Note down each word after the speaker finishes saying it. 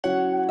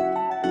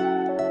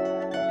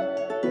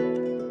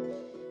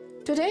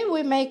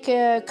make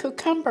a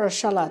cucumber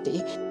salad.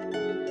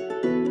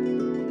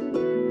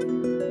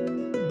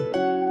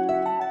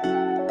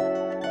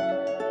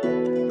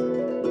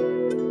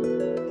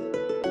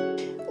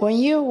 When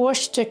you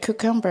wash the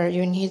cucumber,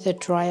 you need to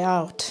dry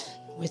out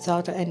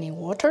without any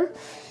water,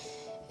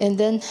 and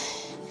then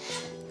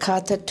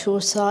cut the two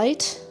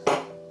sides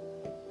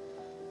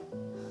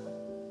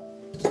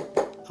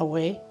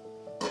away.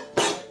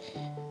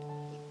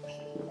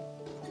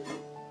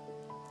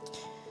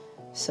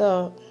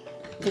 So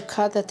you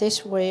cut it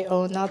this way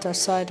or another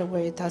side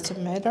away, it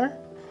doesn't matter.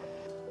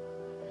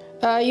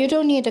 You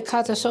don't need to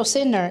cut it so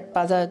thinner,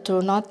 but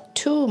do not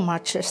too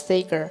much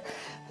thicker.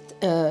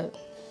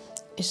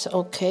 It's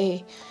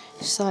okay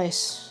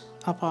size,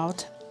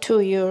 about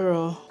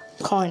 €2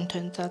 coin,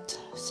 and that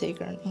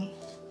thicker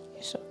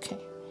is okay.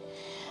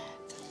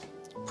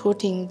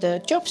 Putting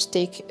the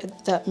chopstick,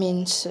 that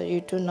means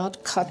you do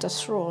not cut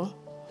through.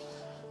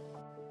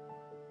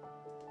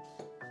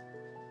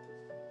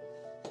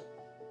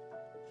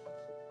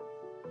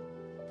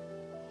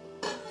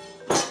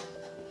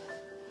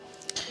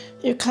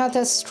 You cut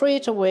it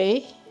straight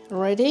away,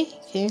 ready?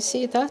 Can you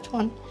see that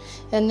one?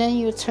 And then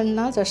you turn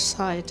another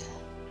side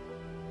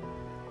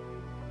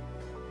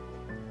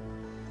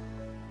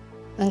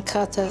and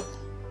cut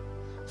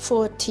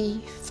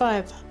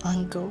 45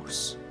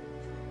 angles.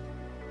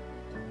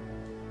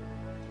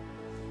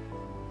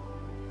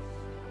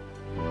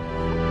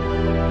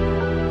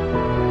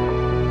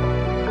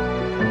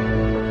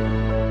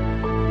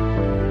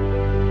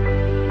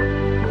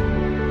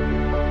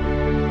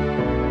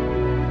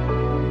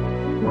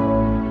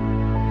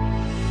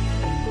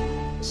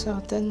 So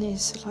then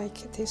it's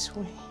like this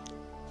way.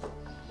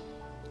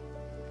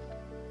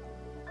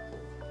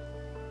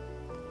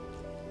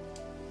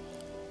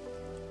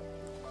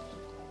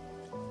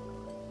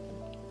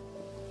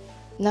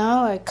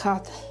 Now I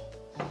cut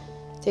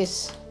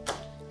this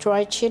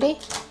dry chili.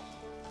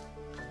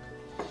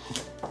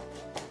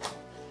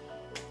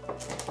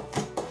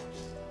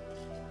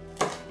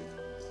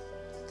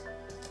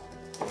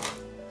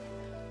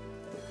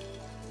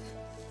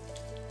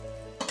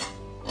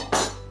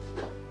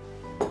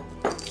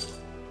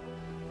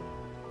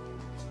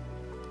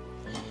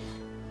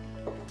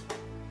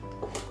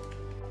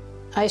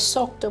 I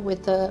soaked it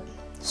with the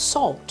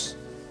salt.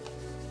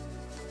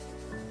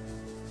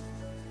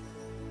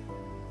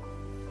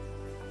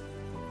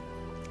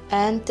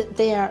 And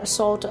they are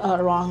salt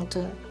around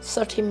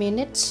 30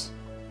 minutes.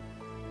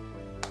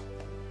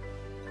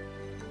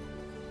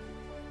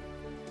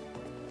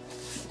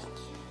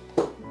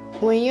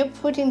 When you're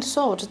putting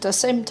salt, at the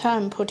same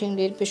time putting a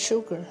little bit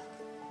sugar.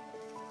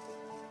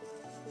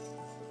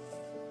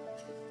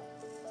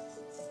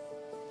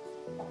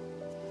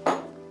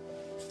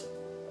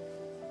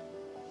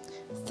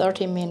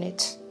 "30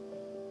 minutes.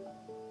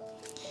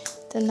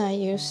 Then I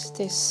use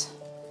this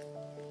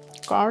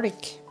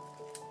garlic.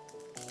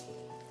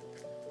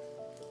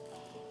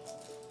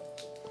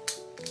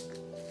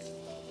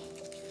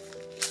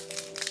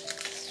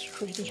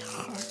 It's really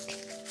hard.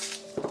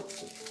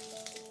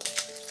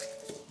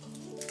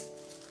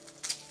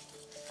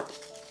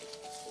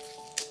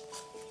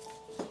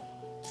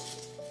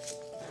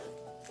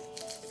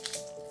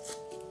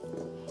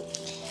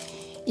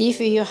 If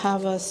you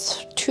have a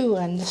 2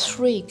 and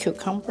 3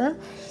 cucumber,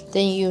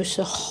 then use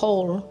a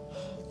whole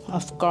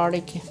of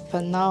garlic,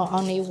 but now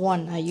only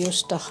 1, I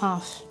used the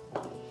half.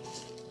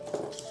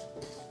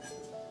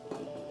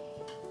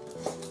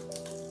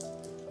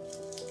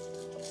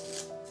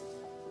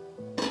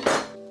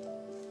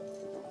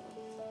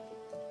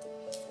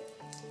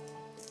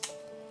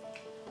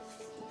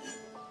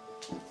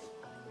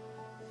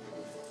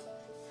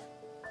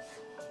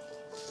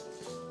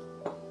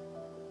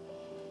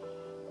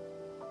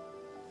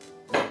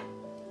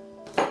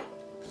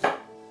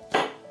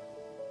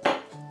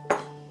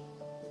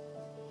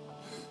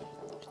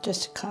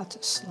 Just cut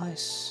a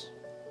slice.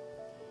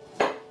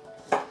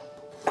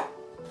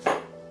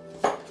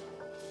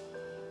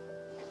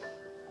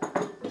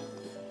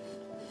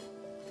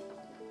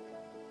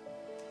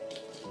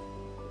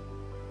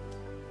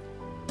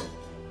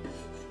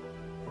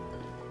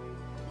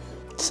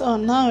 So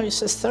now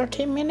it's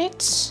 30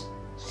 minutes.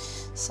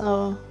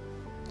 So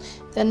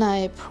then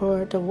I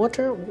pour the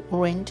water,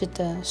 rinse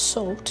the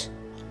salt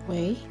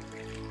away.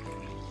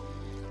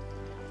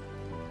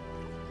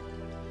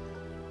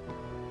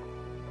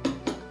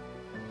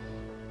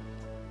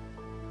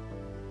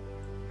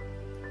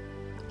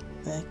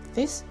 Like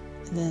this,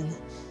 and then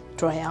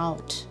dry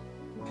out.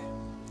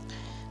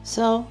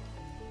 So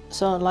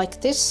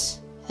like this,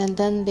 and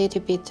then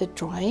little bit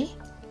dry,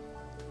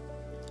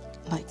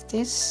 like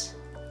this.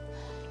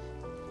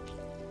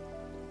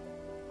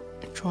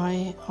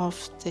 Dry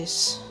off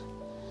this,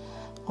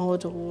 all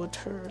the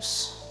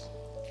waters.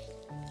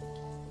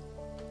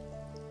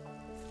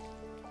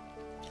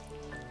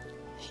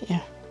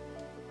 Here.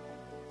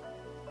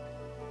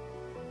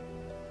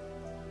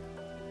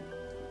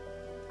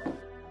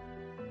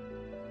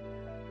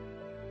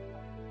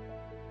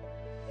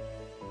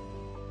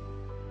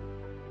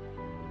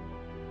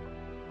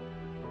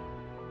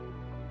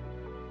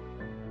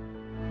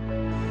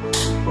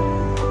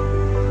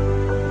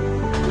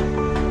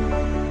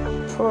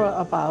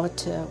 about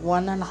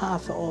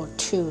 1.5 or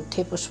 2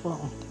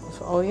 tablespoons of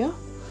oil.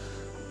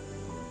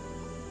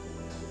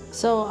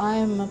 So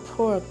I'm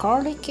pour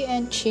garlic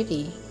and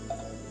chili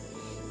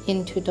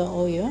into the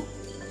oil.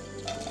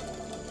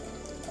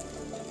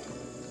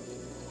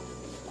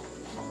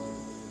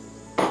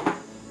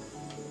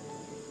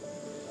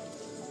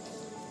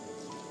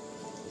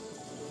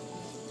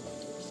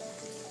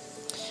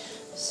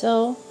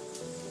 So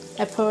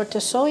I pour the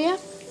soya.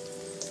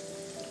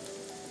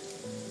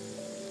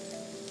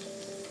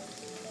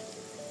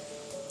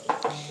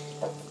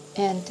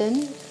 And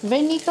then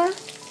vinegar.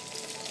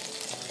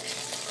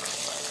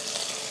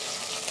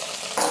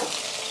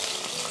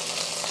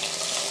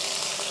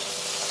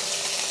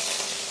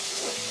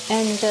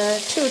 And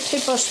 2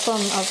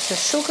 tablespoons of the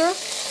sugar.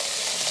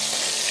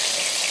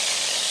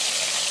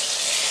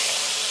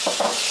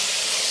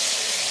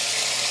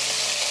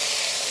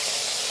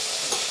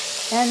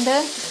 And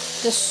then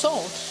the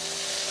salt.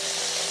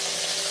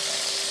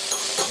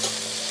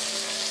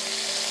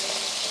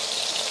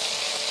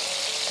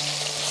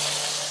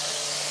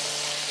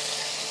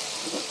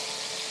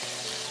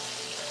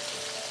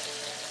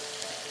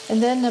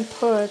 And then I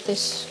pour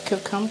this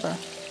cucumber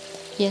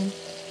in.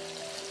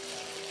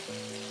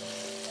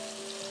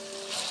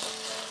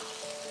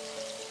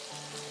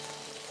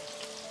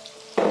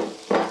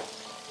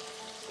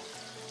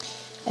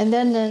 And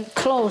then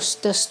close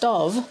the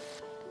stove.